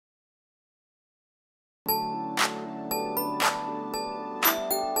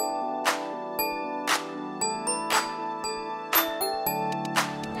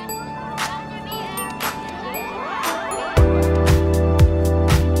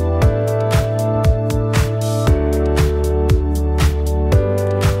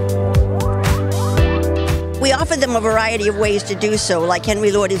them a variety of ways to do so, like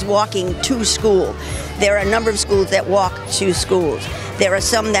Henry Lord is walking to school. There are a number of schools that walk to schools. There are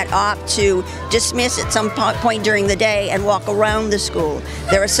some that opt to dismiss at some point during the day and walk around the school.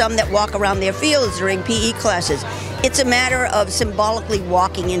 There are some that walk around their fields during PE classes. It's a matter of symbolically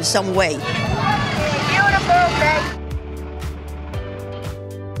walking in some way. Beautiful day.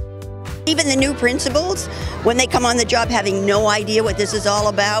 Even the new principals, when they come on the job having no idea what this is all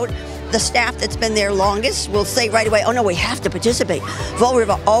about, the staff that's been there longest will say right away, oh no, we have to participate. Fall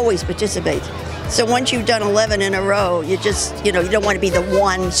River always participates. So once you've done 11 in a row, you just, you don't want to be the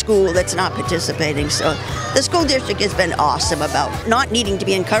one school that's not participating. So the school district has been awesome about not needing to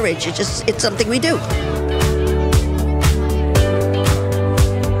be encouraged. It's something we do.